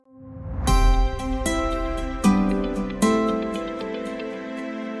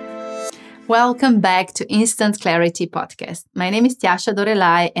Welcome back to Instant Clarity Podcast. My name is Tiasha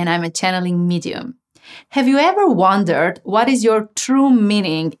Dorelai and I'm a channeling medium. Have you ever wondered what is your true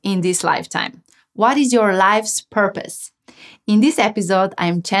meaning in this lifetime? What is your life's purpose? In this episode,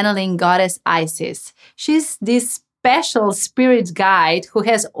 I'm channeling Goddess Isis. She's this special spirit guide who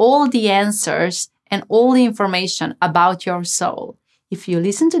has all the answers and all the information about your soul. If you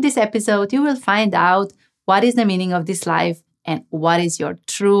listen to this episode, you will find out what is the meaning of this life and what is your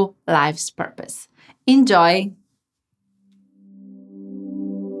true life's purpose. Enjoy!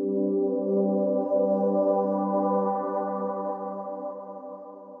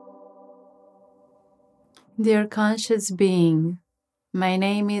 Dear conscious being, my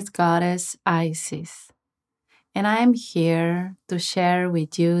name is Goddess Isis, and I am here to share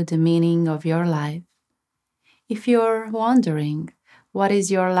with you the meaning of your life. If you're wondering what is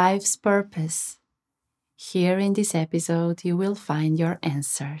your life's purpose, here in this episode, you will find your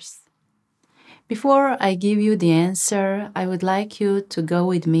answers. Before I give you the answer, I would like you to go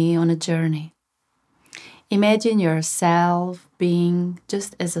with me on a journey. Imagine yourself being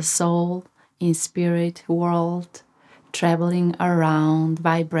just as a soul in spirit world, traveling around,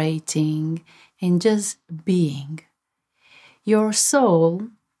 vibrating, and just being. Your soul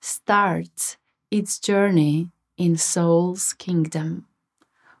starts its journey in soul's kingdom,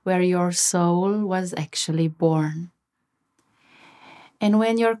 where your soul was actually born. And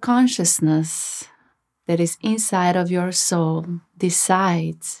when your consciousness that is inside of your soul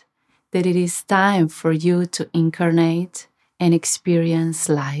decides that it is time for you to incarnate and experience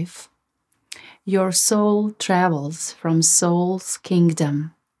life, your soul travels from soul's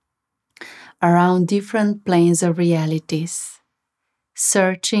kingdom around different planes of realities,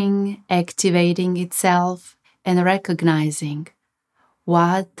 searching, activating itself, and recognizing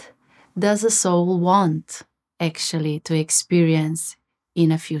what does a soul want actually to experience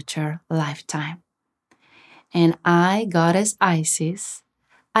in a future lifetime. And I, Goddess Isis,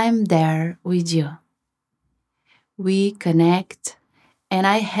 I'm there with you. We connect and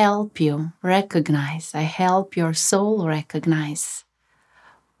I help you recognize, I help your soul recognize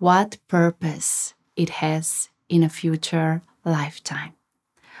what purpose it has in a future lifetime.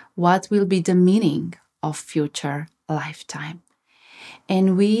 What will be the meaning of future lifetime?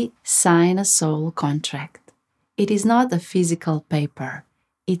 And we sign a soul contract. It is not a physical paper,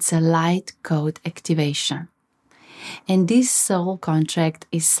 it's a light code activation. And this soul contract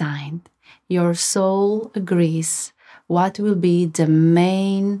is signed. Your soul agrees what will be the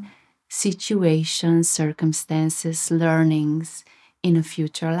main situations, circumstances, learnings in a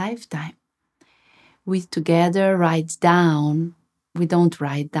future lifetime. We together write down. We don't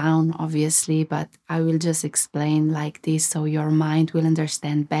write down, obviously, but I will just explain like this so your mind will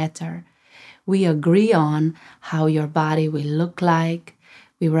understand better. We agree on how your body will look like.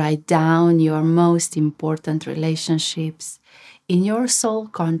 We write down your most important relationships. In your soul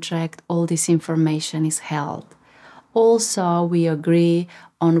contract, all this information is held. Also, we agree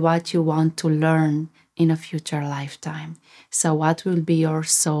on what you want to learn in a future lifetime. So what will be your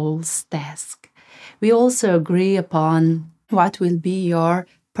soul's task? We also agree upon what will be your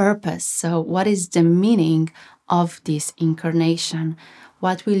purpose. So what is the meaning of this incarnation?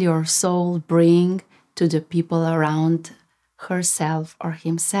 What will your soul bring to the people around herself or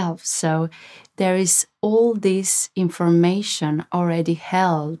himself? So there is all this information already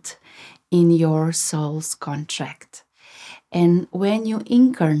held in your soul's contract. And when you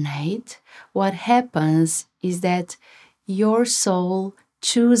incarnate, what happens is that your soul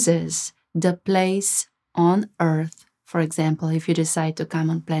chooses the place on earth. For example, if you decide to come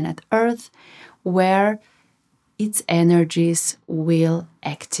on planet Earth, where its energies will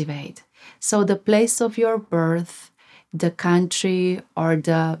activate. So the place of your birth, the country, or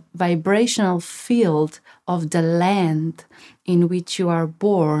the vibrational field of the land in which you are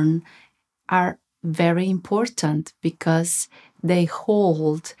born are very important because they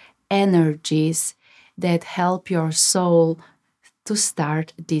hold energies that help your soul to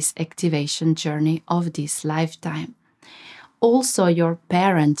start this activation journey of this lifetime. Also, your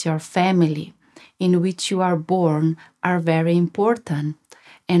parents, your family in which you are born are very important.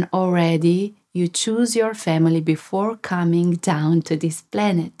 And already you choose your family before coming down to this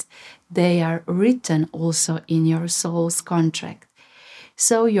planet. They are written also in your soul's contract.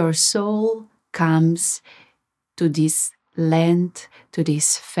 So your soul comes to this land, to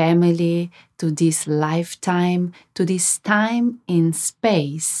this family, to this lifetime, to this time in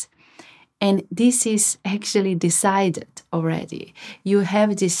space. And this is actually decided already. You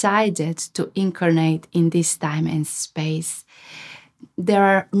have decided to incarnate in this time and space. There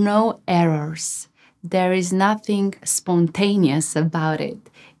are no errors. There is nothing spontaneous about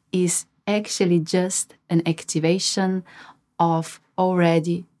it. It's actually just an activation of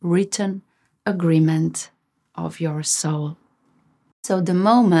already written agreement of your soul. So the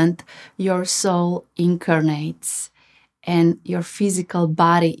moment your soul incarnates and your physical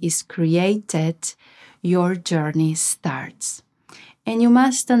body is created, your journey starts. And you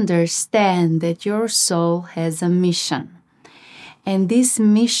must understand that your soul has a mission. And this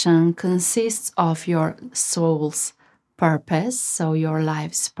mission consists of your soul's purpose, so your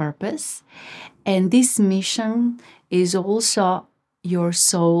life's purpose. And this mission is also your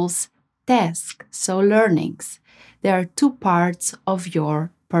soul's task, so learnings. There are two parts of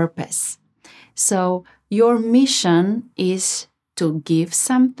your purpose. So your mission is to give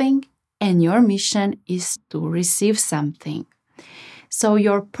something, and your mission is to receive something. So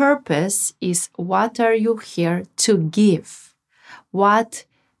your purpose is what are you here to give? What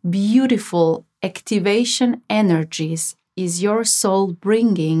beautiful activation energies is your soul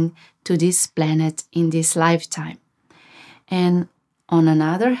bringing to this planet in this lifetime? And on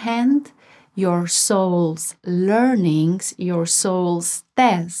another hand, your soul's learnings, your soul's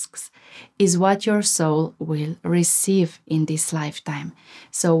tasks is what your soul will receive in this lifetime.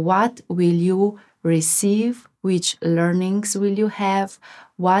 So what will you receive? Which learnings will you have?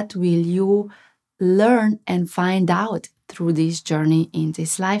 What will you learn and find out through this journey in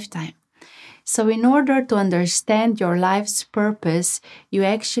this lifetime? So in order to understand your life's purpose, you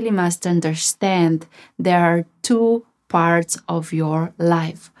actually must understand there are two parts of your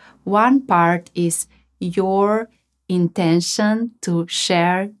life. One part is your intention to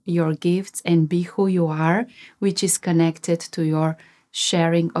share your gifts and be who you are, which is connected to your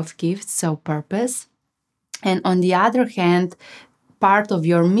sharing of gifts, so purpose. And on the other hand, part of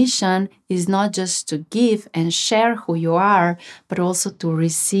your mission is not just to give and share who you are, but also to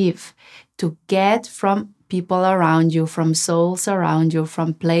receive, to get from people around you, from souls around you,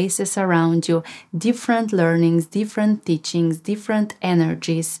 from places around you, different learnings, different teachings, different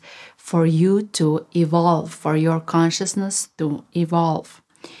energies for you to evolve, for your consciousness to evolve.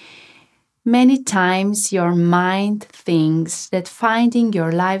 Many times your mind thinks that finding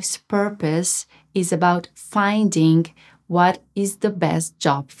your life's purpose is about finding what is the best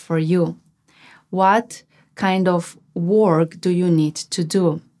job for you. What kind of work do you need to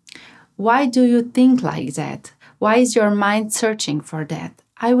do? Why do you think like that? Why is your mind searching for that?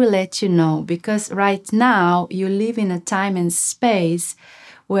 I will let you know, because right now you live in a time and space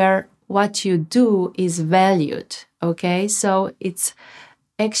where what you do is valued, okay? So it's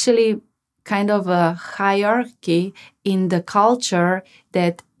actually kind of a hierarchy in the culture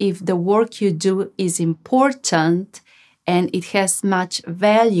that if the work you do is important and it has much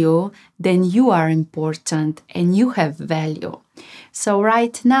value, then you are important and you have value. So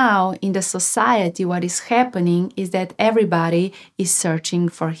right now in the society, what is happening is that everybody is searching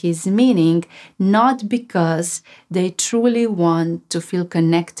for his meaning, not because they truly want to feel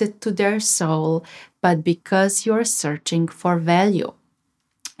connected to their soul, but because you're searching for value.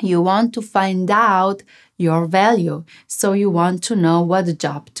 You want to find out your value, so you want to know what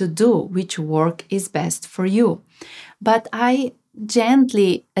job to do, which work is best for you. But I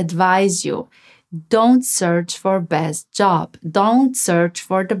gently advise you, don't search for best job. Don't search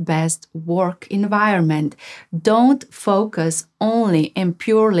for the best work environment. Don't focus only and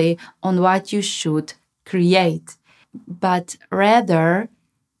purely on what you should create, but rather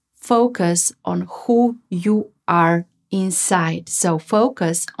focus on who you are inside. So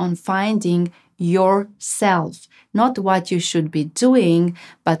focus on finding yourself, not what you should be doing,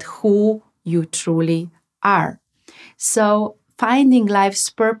 but who you truly are. So finding life's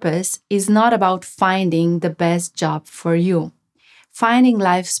purpose is not about finding the best job for you. Finding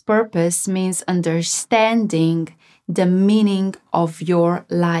life's purpose means understanding the meaning of your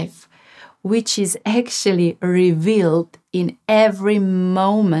life, which is actually revealed in every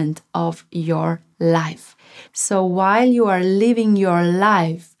moment of your life. So while you are living your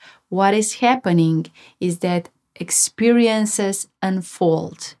life, what is happening is that experiences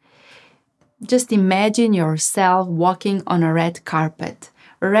unfold. Just imagine yourself walking on a red carpet.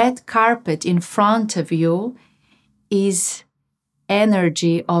 A red carpet in front of you is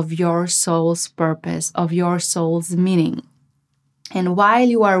energy of your soul's purpose, of your soul's meaning. And while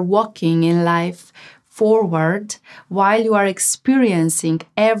you are walking in life forward, while you are experiencing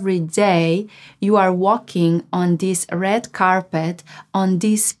every day, you are walking on this red carpet, on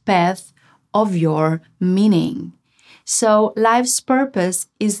this path of your meaning. So life's purpose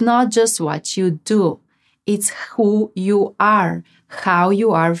is not just what you do. It's who you are, how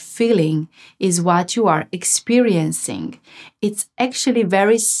you are feeling, is what you are experiencing. It's actually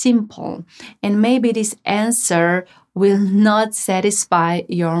very simple. And maybe this answer will not satisfy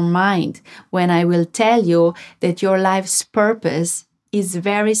your mind when I will tell you that your life's purpose is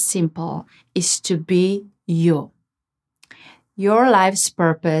very simple, is to be you. Your life's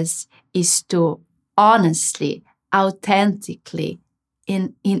purpose is to honestly, authentically,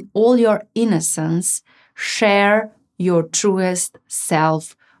 in all your innocence, share your truest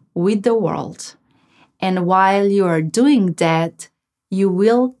self with the world. And while you are doing that, you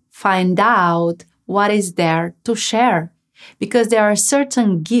will find out what is there to share. Because there are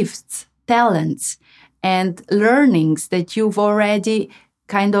certain gifts, talents, and learnings that you've already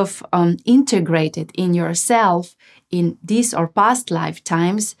kind of integrated in yourself in this or past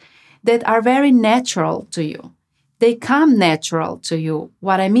lifetimes that are very natural to you. They come natural to you.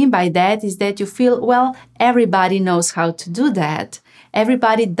 What I mean by that is that you feel, well, everybody knows how to do that.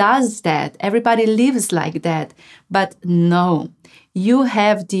 Everybody does that. Everybody lives like that. But no, you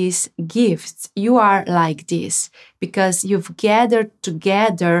have these gifts. You are like this because you've gathered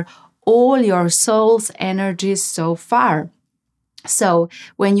together all your soul's energies so far. So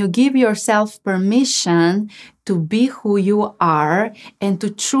when you give yourself permission to be who you are and to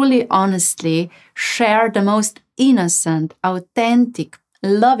truly, honestly share the most innocent, authentic,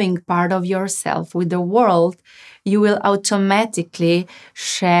 loving part of yourself with the world, you will automatically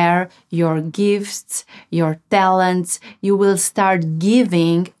share your gifts, your talents. You will start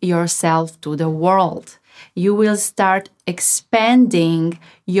giving yourself to the world. You will start expanding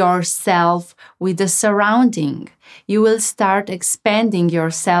yourself with the surrounding. You will start expanding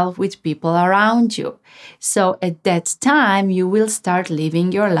yourself with people around you. So at that time, you will start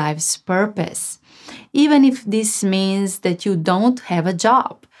living your life's purpose. Even if this means that you don't have a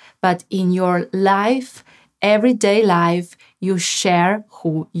job, but in your life, everyday life, you share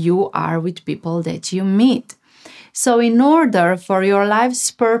who you are with people that you meet. So in order for your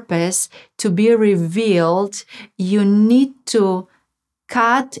life's purpose to be revealed, you need to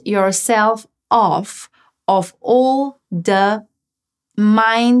cut yourself off of all the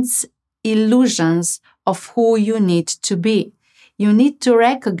mind's illusions of who you need to be. You need to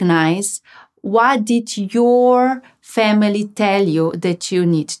recognize what did your family tell you that you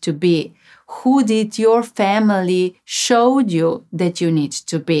need to be? Who did your family show you that you need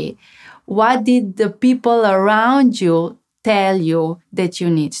to be? What did the people around you tell you that you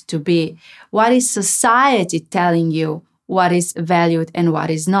need to be? What is society telling you what is valued and what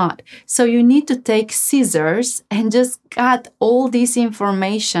is not? So you need to take scissors and just cut all this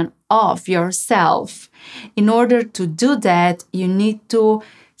information off yourself. In order to do that, you need to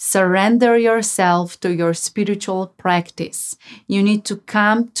surrender yourself to your spiritual practice. You need to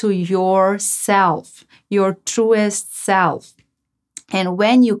come to yourself, your truest self. And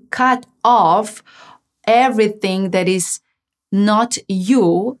when you cut off everything that is not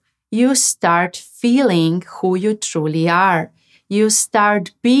you, you start feeling who you truly are. You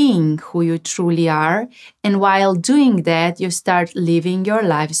start being who you truly are. And while doing that, you start living your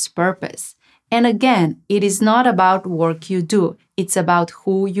life's purpose. And again, it is not about work you do. It's about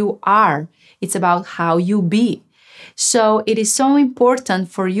who you are. It's about how you be. So it is so important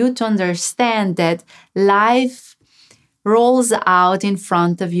for you to understand that life rolls out in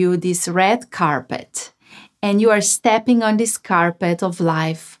front of you this red carpet, and you are stepping on this carpet of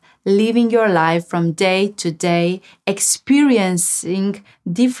life, living your life from day to day, experiencing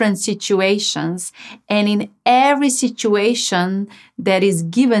different situations, and in every situation that is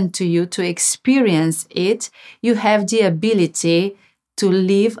given to you to experience it, you have the ability to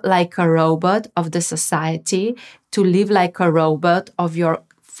live like a robot of the society, to live like a robot of your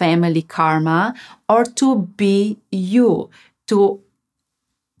family karma, or to be you, to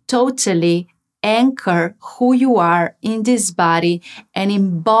totally anchor who you are in this body and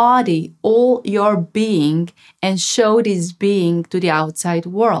embody all your being and show this being to the outside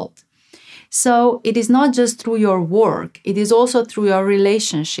world. So it is not just through your work, it is also through your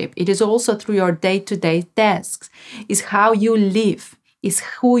relationship, it is also through your day-to-day tasks, it's how you live, it's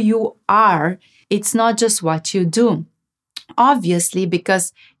who you are, it's not just what you do. Obviously,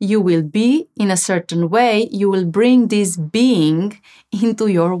 because you will be in a certain way, you will bring this being into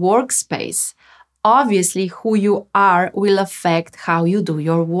your workspace. Obviously, who you are will affect how you do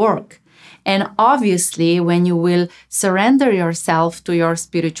your work. And obviously, when you will surrender yourself to your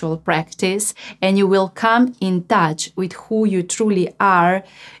spiritual practice and you will come in touch with who you truly are,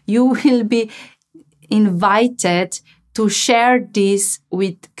 you will be invited to share this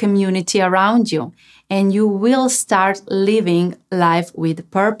with community around you. And you will start living life with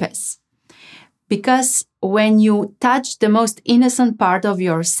purpose. Because when you touch the most innocent part of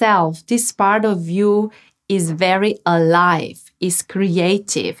yourself, this part of you is very alive, is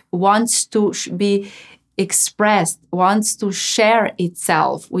creative, wants to be express, wants to share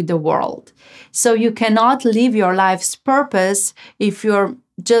itself with the world. So you cannot live your life's purpose if you're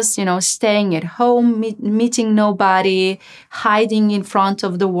just, staying at home, meeting nobody, hiding in front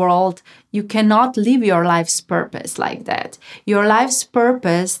of the world. You cannot live your life's purpose like that. Your life's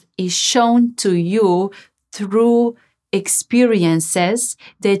purpose is shown to you through experiences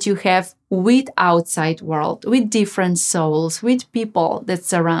that you have with outside world, with different souls, with people that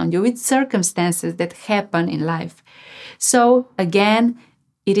surround you, with circumstances that happen in life. So again,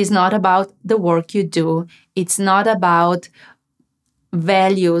 it is not about the work you do. It's not about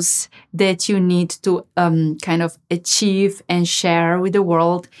values that you need to kind of achieve and share with the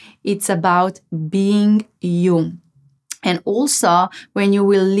world. It's about being you. And also, when you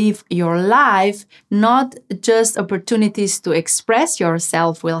will live your life, not just opportunities to express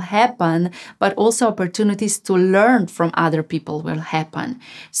yourself will happen, but also opportunities to learn from other people will happen.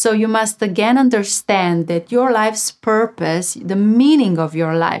 So you must again understand that your life's purpose, the meaning of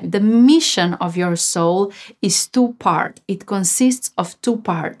your life, the mission of your soul is two-part. It consists of two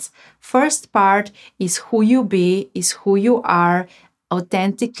parts. First part is who you be, is who you are,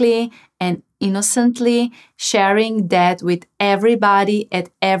 authentically and innocently sharing that with everybody at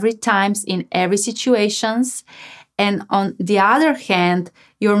every times in every situations. And on the other hand,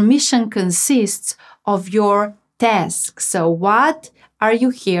 your mission consists of your task. So what are you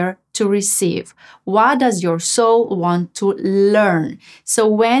here to receive? What does your soul want to learn? So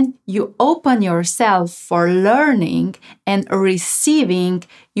when you open yourself for learning and receiving,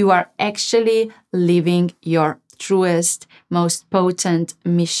 you are actually living your truest, most potent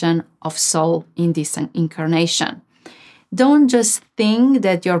mission of soul in this incarnation. Don't just think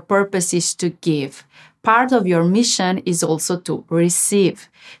that your purpose is to give. Part of your mission is also to receive.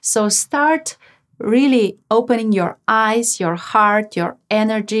 So start really opening your eyes, your heart, your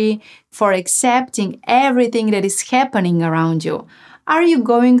energy for accepting everything that is happening around you. Are you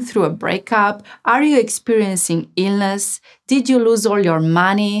going through a breakup? Are you experiencing illness? Did you lose all your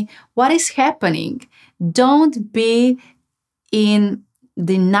money? What is happening? Don't be in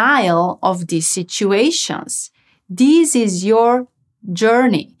denial of these situations. This is your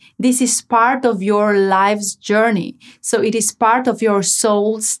journey. This is part of your life's journey. So it is part of your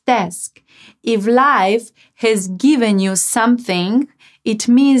soul's task. If life has given you something, it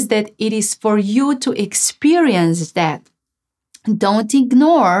means that it is for you to experience that. Don't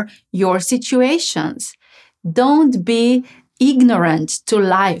ignore your situations. Don't be ignorant to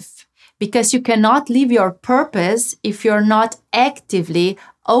life, because you cannot live your purpose if you're not actively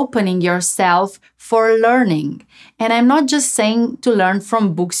opening yourself for learning. And I'm not just saying to learn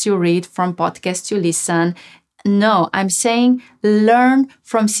from books you read, from podcasts you listen. No, I'm saying learn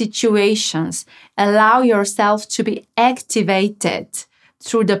from situations. Allow yourself to be activated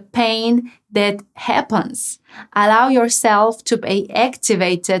through the pain that happens. Allow yourself to be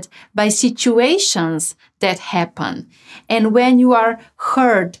activated by situations that happen. And when you are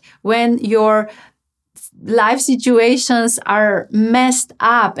hurt, when your life situations are messed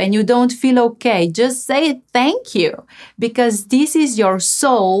up and you don't feel okay, just say thank you, because this is your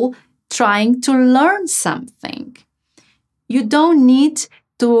soul trying to learn something. You don't need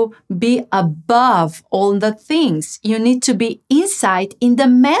to be above all the things. You need to be inside in the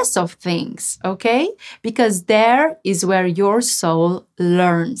mess of things, okay? Because there is where your soul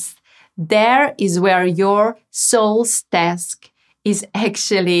learns. There is where your soul's task is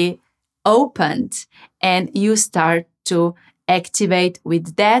actually opened, and you start to activate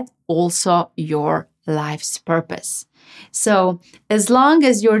with that also your life's purpose. So as long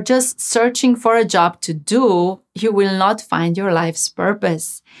as you're just searching for a job to do, you will not find your life's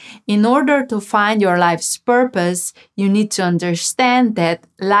purpose. In order to find your life's purpose, you need to understand that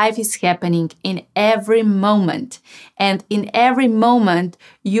life is happening in every moment. And in every moment,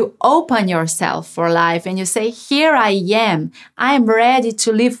 you open yourself for life and you say, here I am. I'm ready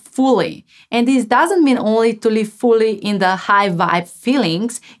to live fully. And this doesn't mean only to live fully in the high vibe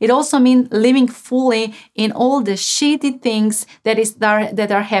feelings. It also means living fully in all the shitty things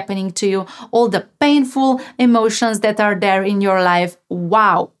that are happening to you, all the painful emotions that are there in your life.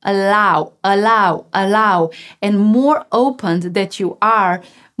 Wow, allow. And more open that you are,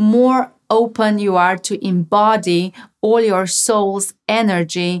 more open you are to embody all your soul's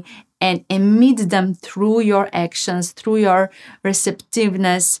energy and emit them through your actions, through your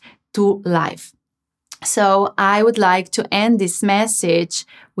receptiveness to life. So I would like to end this message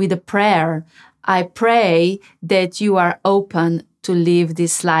with a prayer. I pray that you are open to live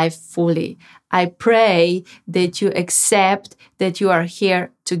this life fully. I pray that you accept that you are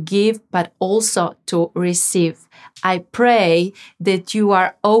here to give, but also to receive. I pray that you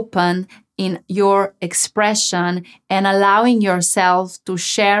are open in your expression and allowing yourself to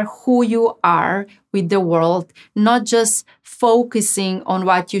share who you are with the world, not just focusing on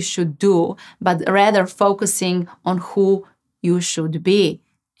what you should do, but rather focusing on who you should be.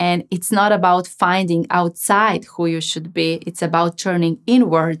 And it's not about finding outside who you should be. It's about turning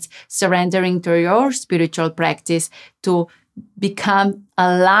inwards, surrendering to your spiritual practice to become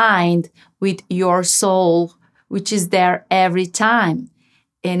aligned with your soul, which is there every time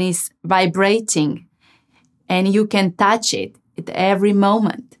and is vibrating. And you can touch it at every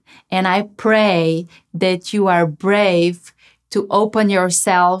moment. And I pray that you are brave to open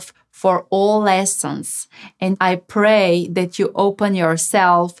yourself for all lessons. And I pray that you open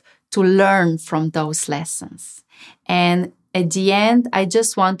yourself to learn from those lessons. And at the end, I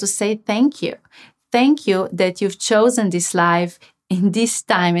just want to say thank you. Thank you that you've chosen this life in this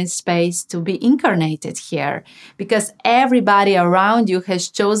time and space to be incarnated here, because everybody around you has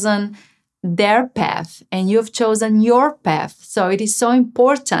chosen their path and you've chosen your path. So it is so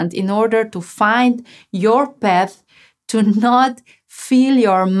important in order to find your path to not fill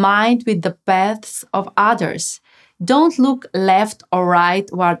your mind with the paths of others. Don't look left or right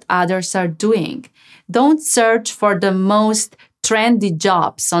what others are doing. Don't search for the most trendy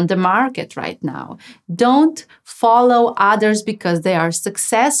jobs on the market right now. Don't follow others because they are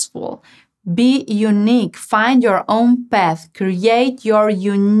successful. Be unique. Find your own path. Create your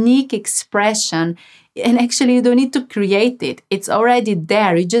unique expression. And actually, you don't need to create it. It's already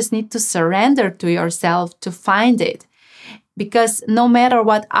there. You just need to surrender to yourself to find it. Because no matter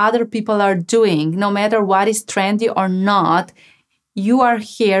what other people are doing, no matter what is trendy or not, you are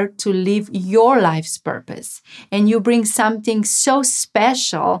here to live your life's purpose. And you bring something so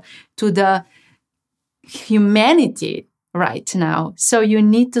special to the humanity right now. So you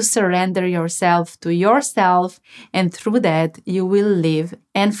need to surrender yourself to yourself, and through that, you will live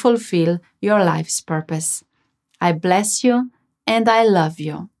and fulfill your life's purpose. I bless you and I love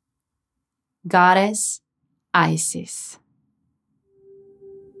you. Goddess Isis.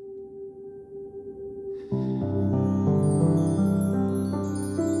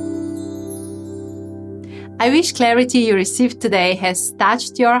 I wish clarity you received today has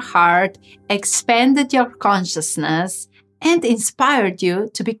touched your heart, expanded your consciousness, and inspired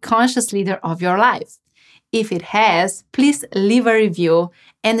you to be conscious leader of your life. If it has, please leave a review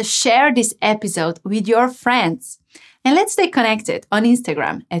and share this episode with your friends. And let's stay connected on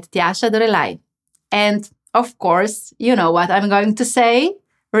Instagram at Tjaša Dorelai. And of course, you know what I'm going to say.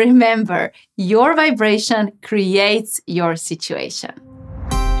 Remember, your vibration creates your situation.